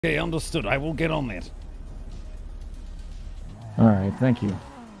Okay, understood. I will get on that. Alright, thank you.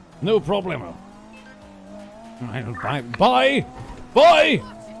 No problemo. Bye. Bye! Bye!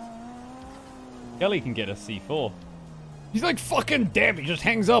 Kelly can get a C4. He's like fucking dead. He just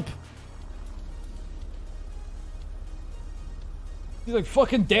hangs up. He's like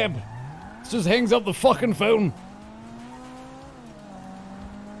fucking Deb. He just hangs up the fucking phone.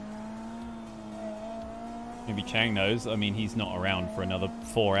 Maybe Chang knows. I mean, he's not around for another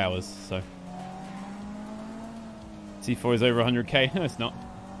 4 hours, so. C4 is over 100k. No, it's not.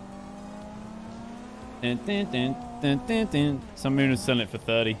 Dun, dun, dun, dun, dun, dun. Some moon is selling it for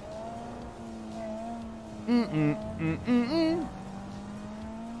 30.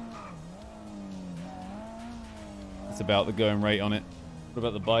 It's about the going rate on it. What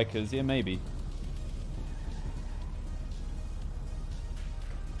about the bikers? Yeah, maybe.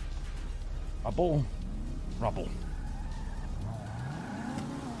 Rubble.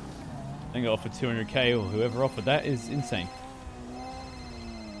 I think I offered 200k, or whoever offered that is insane.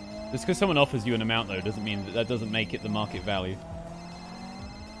 Just because someone offers you an amount, though, doesn't mean that doesn't make it the market value.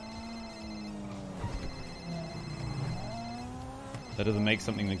 That doesn't make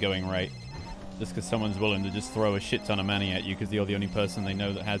something the going rate. Just because someone's willing to just throw a shit ton of money at you because you're the only person they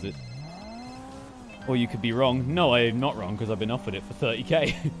know that has it. Or you could be wrong. No, I'm not wrong because I've been offered it for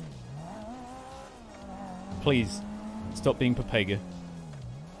 30k. Please, stop being Papega.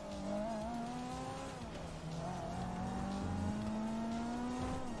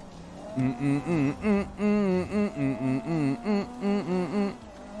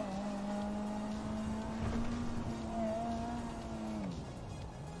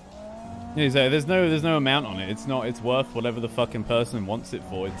 Yeah, so there's no amount on it. It's worth whatever the fucking person wants it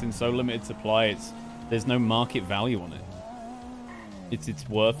for. It's in so limited supply. There's no market value on it. It's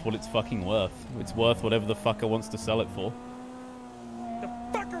worth what it's fucking worth. It's worth whatever the fucker wants to sell it for. The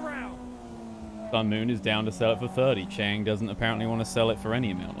fuck around. Sun Moon is down to sell it for 30. Chang doesn't apparently want to sell it for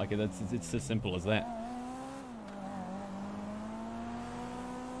any amount. Like it's as simple as that.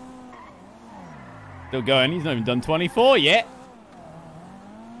 Still going. He's not even done 24 yet.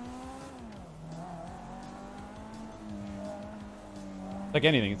 Like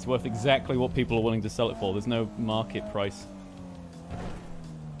anything, it's worth exactly what people are willing to sell it for. There's no market price.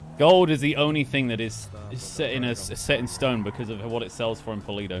 Gold is the only thing that is set in stone because of what it sells for in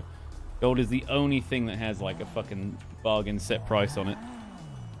Polito. Gold is the only thing that has like a fucking bargain set price on it.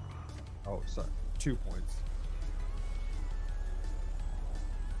 Oh, sorry. 2 points.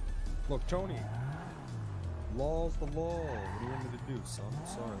 Look, Tony. Law's the law. What do you want me to do, son? I'm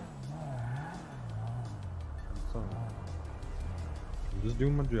sorry. I'm sorry. I'm just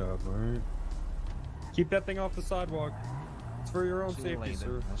doing my job, alright? Keep that thing off the sidewalk. It's for your own safety,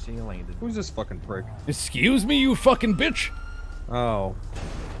 sir. I'll see you later. Who's this fucking prick? Excuse me, you fucking bitch. Oh.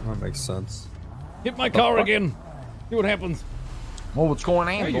 That makes sense. Hit my car again. See what happens. Well, what's going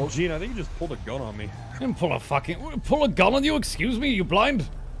on, Hey, boys? Eugene, I think you just pulled a gun on me. I didn't pull a gun on you. Excuse me, you blind?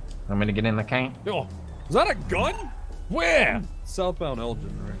 I'm gonna get in the can. Oh, Is that a gun? where? Southbound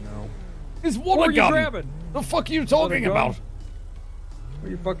Elgin right now. Is what What a are you gun? grabbing? The fuck are you talking gun? about? Are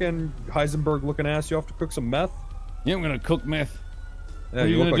you fucking Heisenberg looking ass? You have to cook some meth? Yeah, I'm gonna cook meth. Yeah, What are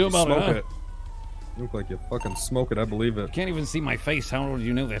you look gonna like do you about smoke it, huh? it. You look like you fucking smoke it, I believe it. Can't even see my face. How do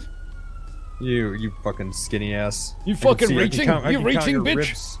you know that? You fucking skinny ass. You I can fucking see- I can reaching? count- I You can count reaching, your bitch?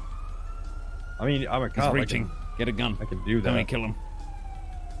 ribs. I mean, I'm a He's cop. reaching. Get a gun. I can do Let me that. kill him.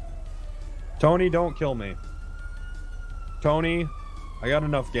 Tony, don't kill me. Tony, I got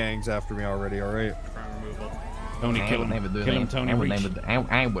enough gangs after me already, alright? Tony, kill him. Kill him, Tony. Reach.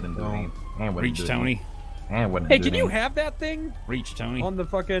 I wouldn't do anything. I wouldn't Reach, do Tony. I wouldn't Hey, do can you anything. have that thing? Reach, Tony. On the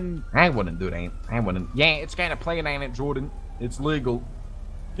fucking... I wouldn't do that. I wouldn't. Yeah, it's got a plate on it, Jordan. It's legal.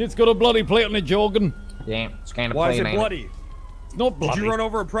 It's got a bloody plate on it, Jorgen. Yeah, it's got a Why plate is it on bloody? It's not bloody. Did you run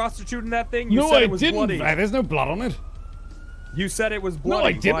over a prostitute in that thing? You No, said I it was didn't. bloody. There's no blood on it. You said it was No, bloody.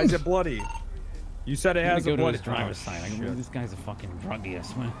 I didn't. Why is it bloody? You said it I'm has gonna a go to bloody... his driver's side. This guy's a fucking druggie, I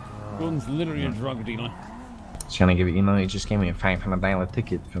swear. Jordan's literally a drug dealer. It's gonna give you know, he just gave me a $500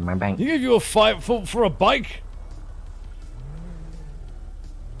 ticket for my bank. He gave you a five for a bike?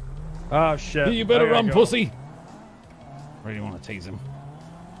 Oh, shit. Yeah, you better I gotta run, go. pussy. Really want to tase him.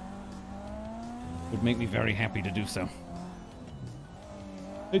 Would make me very happy to do so.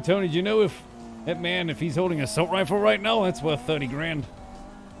 Hey, Tony, do you know if that man, if he's holding an assault rifle right now, that's worth 30 grand?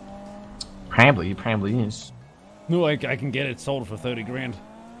 Probably, it probably is. No, I can get it sold for 30 grand.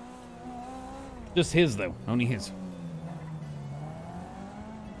 Just his, though. Only his.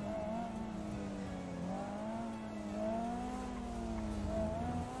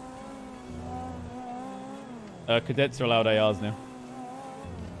 Cadets are allowed ARs now.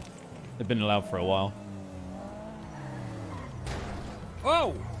 They've been allowed for a while.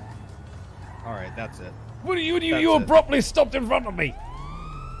 Oh! Alright, that's it. What are you? You That's it. abruptly stopped in front of me.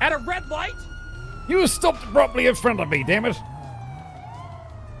 At a red light? You stopped abruptly in front of me, damn it.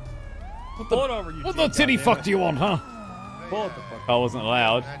 Pull it over, you. What the titty fuck do you want, huh? Pull it the fuck. I wasn't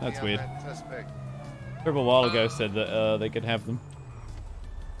allowed. That's weird. A while ago said that they could have them.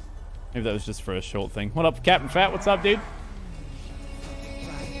 Maybe that was just for a short thing. What up, Captain Fat? What's up, dude?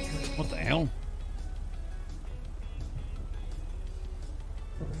 What the hell?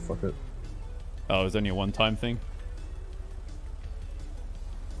 Oh, fuck it. Oh, it was only a one-time thing.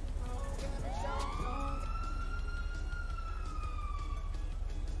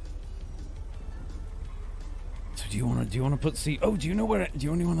 So do you wanna put C? Oh, do you know where? Do you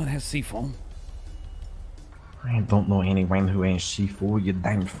know anyone that has C4? I don't know anyone who has C4, you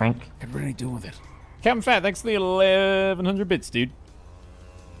damn Frank. Could really do with it. Captain Fat, thanks for the 1100 bits, dude.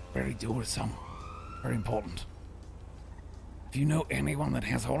 Really do with some. Very important. If you know anyone that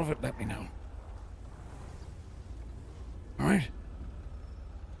has hold of it, let me know. All right.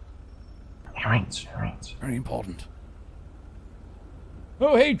 Right. Very important.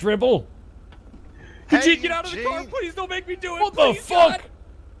 Oh, hey, Dribble. Eugene, get out of the car! Please don't make me do it! What the Please, fuck? God.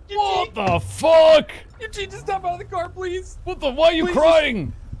 What the fuck? Eugene, just step out of the car, please! What the? Why are you Please,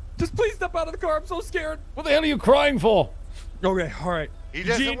 crying? Just please step out of the car, I'm so scared! What the hell are you crying for? Okay, alright. He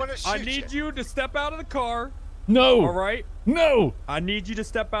doesn't Eugene, want to shoot I need you to step out of the car, No. alright? No. I need you to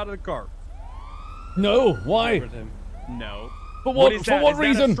step out of the car. No. Why? No. For what? is For that? what Is that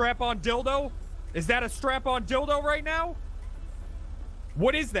reason? a strap-on dildo? Is that a strap-on dildo right now?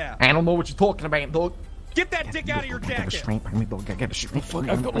 What is that? I don't know what you're talking about, dog. Get that dick out of your jacket! Fuck,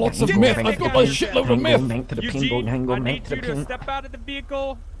 I've got lots of meth. I've got a shitload of meth. Eugene, I need you to step out of the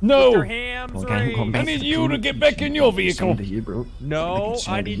vehicle. No. With your hands raised. I need you to get back in your vehicle. No,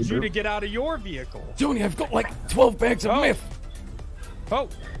 I need you to get out of your vehicle. Tony, I've got like 12 bags of meth. Oh.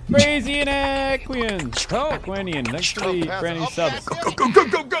 Crazy and Aquian. Aquanian, thanks for the brand new subs.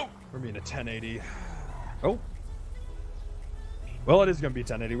 Go! We're being a 1080. Oh. Well, it is going to be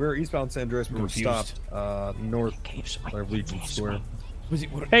 1080. We're eastbound San Andreas, but we're stopped north of Legion Square.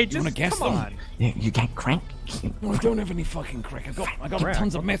 Hey, you want to gas come them? on. Yeah, you got crank? No, I don't have any fucking crack. I got Crack?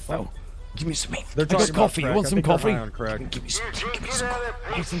 tons of meth though. Give me some meth. They're I got talking about coffee. You crack. want I some think they're coffee? high on crack. Give me some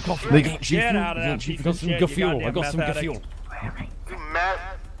I got some coffee. They I got got Get out of that piece got of some shit, G you fuel. I goddamn got some meth G fuel.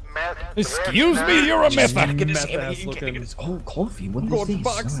 addict. Excuse me, you're a meth addict. Meth ass looking. Oh, coffee. What I'm is going for this?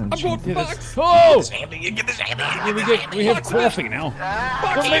 box. I'm going for box. Oh! Get this out of Yeah, we have coffee now.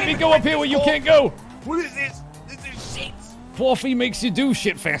 Don't make me go up here where you can't go. What is this? This is shit. Coffee makes you do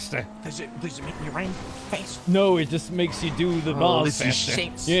shit faster. Does it make me run fast? No, it just makes you do the bars this is faster.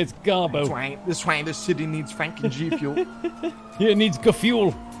 shit. Yeah, it's garbo. That's why this city needs Frank and G fuel. Yeah, it needs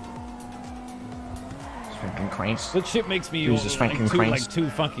fuel. Fucking Christ. That shit makes me Jesus fucking Christ. too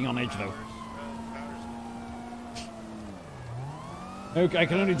fucking on edge though. Okay, I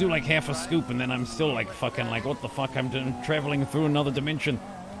can only do like half a scoop and then I'm still like fucking like what the fuck, I'm doing, traveling through another dimension.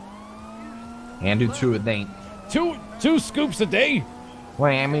 And do two a day. Two scoops a day?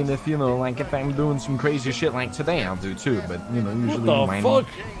 Well, I mean, if if I'm doing some crazy shit like today, I'll do two. But usually What the mine. fuck?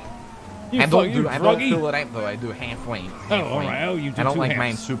 I don't druggy? fill it out though. I do halfway. alright. Oh, you do I don't two like halves.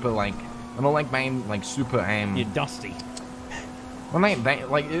 mine super like. I don't like mine like super. You're dusty. Well, not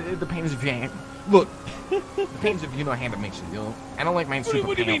that. Like it depends if you have. Look, depends if you know how to mix it. I don't like mine super.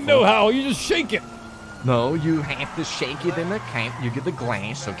 What do you mean powerful. know how? You just shake it. No, you have to shake it in the cup. You get the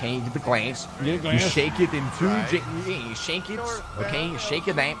glass, okay? You get the glass. You get a glass. You shake it in two. Yeah, you shake it, okay? You shake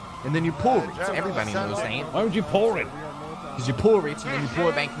it out, and then you pour it. Everybody knows that. Why would you pour it? Because you pour it, and then you pour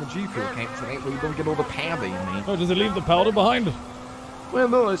it back in the G fuel tank, so that way you don't get all the powder in there. Oh, does it leave the powder behind? Well,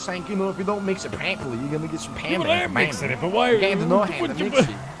 no, it's like, if you don't mix it properly, you're gonna get some powder. Yeah, but I am mixing it, but why? You got to know how to would you- mix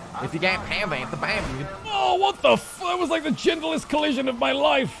it. If you got powder at the bottom, you Oh, what the f? That was like the gentlest collision of my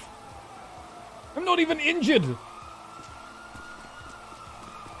life. I'm not even injured.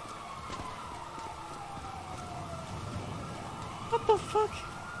 What the fuck?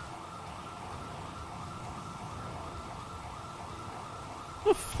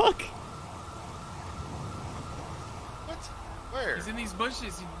 The fuck? What? Where? He's in these bushes.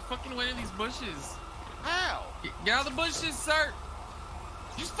 He's fucking away in these bushes. How? Get out of the bushes, sir.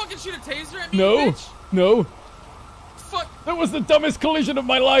 You just fucking shoot a taser at me, No, bitch. no. Fuck. That was the dumbest collision of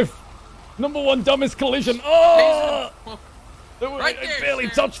my life. Number one dumbest collision. Oh! Taser. That was, Right I there, barely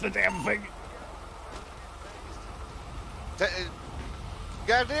sir. touched the damn thing.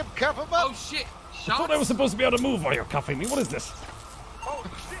 Goddamn cuff him up. Oh shit. I Shots. thought I was supposed to be able to move while you're cuffing me. What is this? Oh,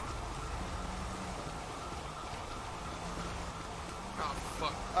 shit. Oh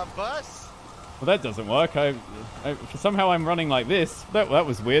fuck. A bus? Well, that doesn't work. Somehow I'm running like this. That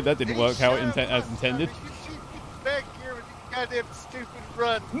was weird. That didn't work how as intended. You back here with your goddamn stupid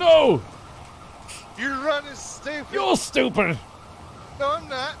run. No! Your run is stupid. You're stupid! No, I'm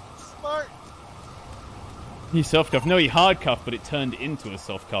not. Smart. He soft cuff. No, he hard cuff, but it turned into a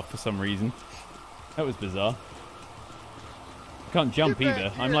soft cuff for some reason. That was bizarre. I can't jump Get back either.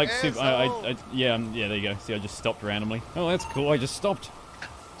 here, I'm like asshole. yeah, there you go. See, I just stopped randomly. Oh, that's cool. I just stopped.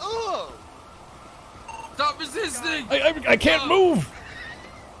 Oh! Stop resisting! I can't move.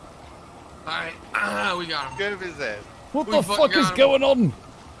 Alright, we got him. Get him his ass. What We the fucking fuck is got him. going on?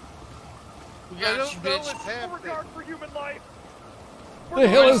 We I got you, don't know bitch. what's happening. for human life. The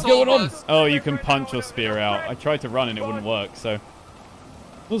hell is Soul going on? Bus. Oh, you can punch or spear out. I tried to run and it wouldn't work. So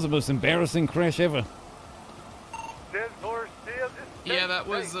That was the most embarrassing crash ever. Yeah, that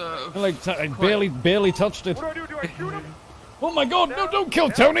was, I barely touched it. What do? Do I shoot him? Oh my god, no, don't kill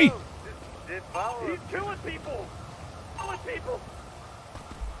Tony! He's killing people. Killing people.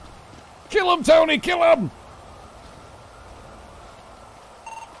 Kill him, Tony, kill him!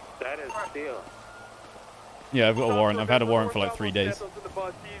 That is steel. yeah, I've got a warrant. I've had a warrant for like 3 days. He's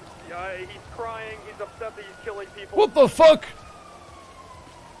crying. He's upset that he's killing people. What the fuck?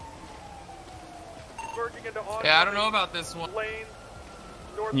 He's merging into yeah, I don't know about this one. lanes.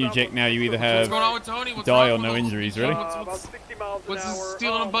 You Jake, now you either What's have going on with Tony? What's die wrong or with no him? injuries, really. about 60 miles What's an this hour.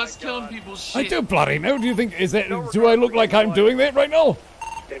 stealing Oh a bus, my killing God. people? I Shit. do bloody know. Do you think, do I look like I'm doing that right now?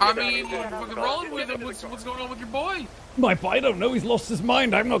 I mean, we're fucking rolling with him. What's going on with your boy? I don't know, he's lost his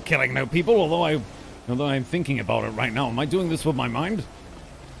mind. I'm not killing no people, although I'm thinking about it right now. Am I doing this with my mind?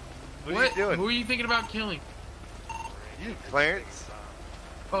 What are you doing? Who are you thinking about killing? You, Clarence.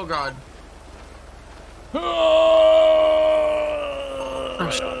 Oh God.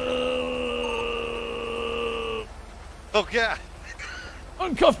 Oh, God.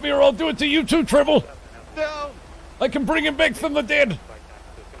 Uncuff me or I'll do it to you too, Tribble. No. I can bring him back from the dead.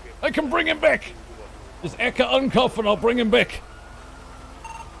 I can bring him back. Just Eka uncuff and I'll bring him back.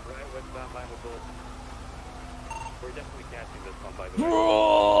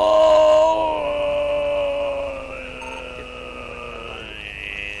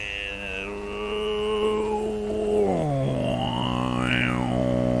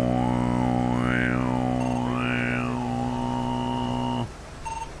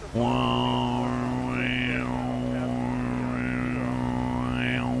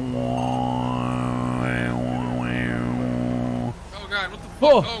 Oh God. What the fuck?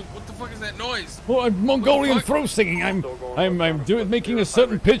 Oh. Oh, what the fuck is that noise? Oh, I'm Mongolian What the fuck? throw singing. I'm making a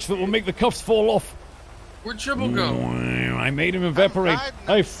certain pitch that will make the cuffs fall off. Where'd Triple go? I made him evaporate. I'm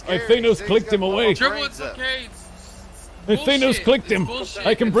I scared. Thanos He's clicked him gonna away. blow Triple, it's brains up. okay. I It's Thanos bullshit. clicked It's him. bullshit.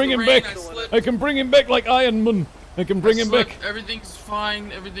 I can It's bring the him rain. back. I slipped. I can bring him back like Iron Man. I can bring him Slipped. back. Everything's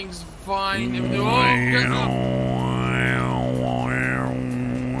fine. Everything's fine. Everything.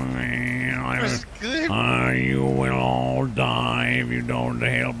 That's good. You will all die if you don't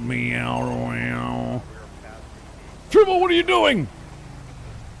help me out. Tribble, what are you doing?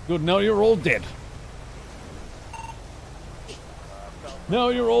 Good, now you're all dead. Now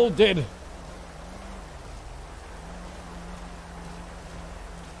you're all dead.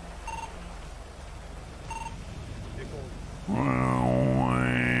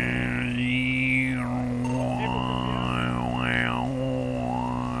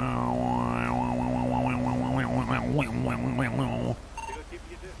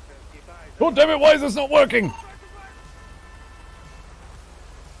 Oh, damn it, why is this not working?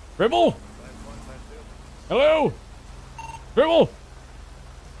 Tribble? Hello? Tribble?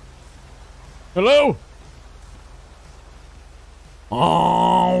 Hello?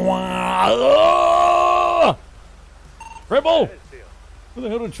 Oh, Tribble? Where the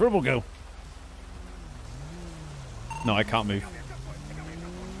hell did Tribble go? No, I can't move. I'm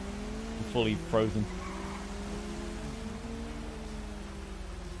fully frozen.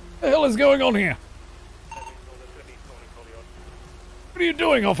 What the hell is going on here? What are you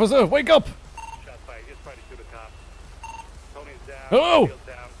doing, officer? Wake up! Hello?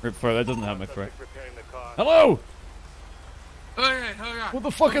 Rip throat, that doesn't have my throat. Hello? Okay, oh God. What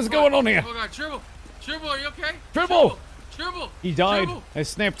the fuck is going on here? Oh God, Triple. Triple, are you okay? Tribble! Triple. He died. Triple. I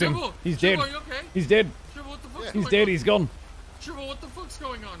snapped him. Triple. He's dead. Triple, are you okay? He's dead. Triple, what the fuck's He's going dead. on? He's gone. Triple, what the fuck's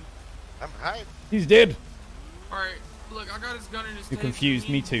going on? I'm hiding. He's dead. Alright, look, I got his gun in his You're taser. confused,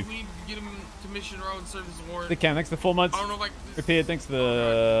 We me need- too. We need to get him to Mission Row and serve his warrant. They can, thanks for 4 months. I don't know if I can... Repaired, thanks for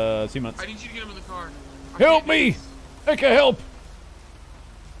the 2 months. I need you to get him in the car. I Help can't do me! this. Eka, help!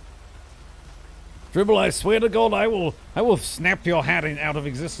 Tribble, I swear to God, I will snap your hat out of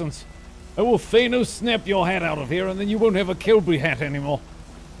existence. I will Thanos snap your hat out of here, and then you won't have a Kilby hat anymore.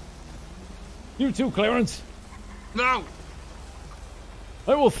 You too, Clarence. No.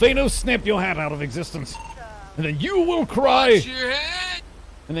 I will Thanos snap your hat out of existence. And then you will cry. Watch your head.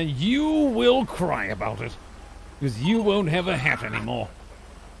 And then you will cry about it. Because you won't have a hat anymore.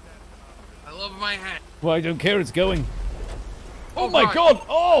 I love my hat. Well, I don't care, it's going. Oh, Oh, my God!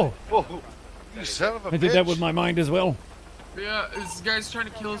 Oh! Whoa, you son of a I did that bitch. with my mind as well. Yeah, this guy's trying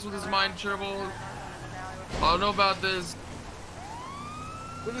to kill us with his mind trouble. I don't know about this.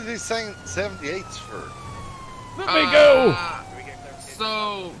 What are they saying 78s for? Let me go!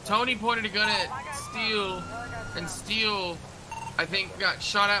 So, Tony pointed a gun at Steel, and Steel, I think, got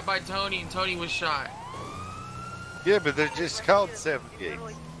shot at by Tony, and Tony was shot. Yeah, but they're just called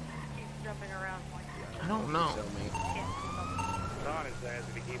 78s. I don't know.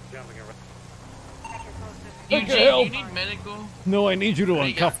 Look at Eugene, help. you need medical? No, I need you to What do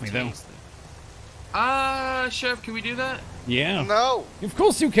you uncuff got, me, though. tasted? Sheriff, can we do that? Yeah. No. Of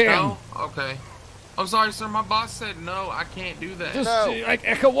course you can. No? Okay. I'm sorry, sir. My boss said no, I can't do that. Just, No. I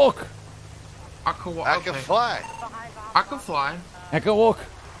can walk. I can walk. I Okay. can fly. I can fly. I can walk.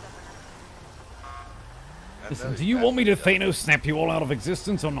 I Listen, know do you that. want me to Thanos snap you all out of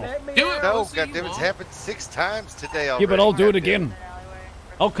existence or not? Do it. No, we'll see you goddammit, it's won't. happened 6 times today already. Yeah, but I'll do it Goddamn. again.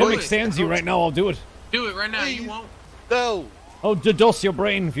 I'll come Do it. extend you right now, I'll do it. Do it right now. You Please. won't. No. I'll DDoS your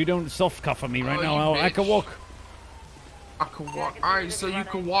brain if you don't soft cuff me right Oh, now. you I can bitch. walk. I can walk. All right, so you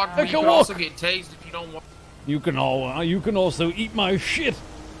can walk, I but you can can walk. also get tased if you don't walk. You can also eat my shit.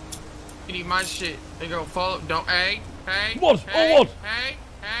 You need my shit. They go follow. Don't. Hey. What? Hey, Oh, what?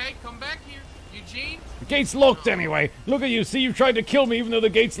 Hey. Come back here, Eugene. The gate's locked anyway. Look at you. See, you tried to kill me even though the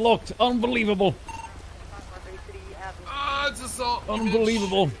gate's locked. Unbelievable. Oh, it's assault. you bitch.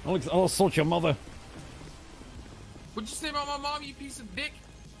 Unbelievable. I'll assault your mother. What'd you say about my mom, you piece of dick?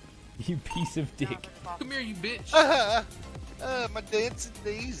 You piece of dick. Come here, you bitch. My dancing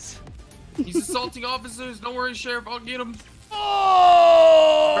knees. He's assaulting officers. Don't worry, Sheriff. I'll get him.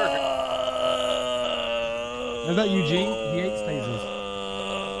 Oh! Is that Eugene? He hates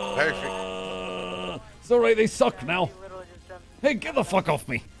tasers. Perfect. It's alright, they suck now. Hey, get the fuck off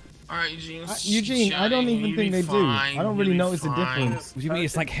me. All right, Eugene. Eugene, I don't even think they do. I don't really notice the difference. What do you mean?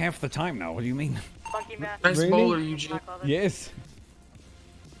 It's like half the time now. What do you mean? Nice Really? bowler, Eugene. Yes.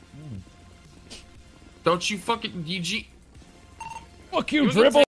 Don't you fucking Eugene. Fuck you, It was a dribble.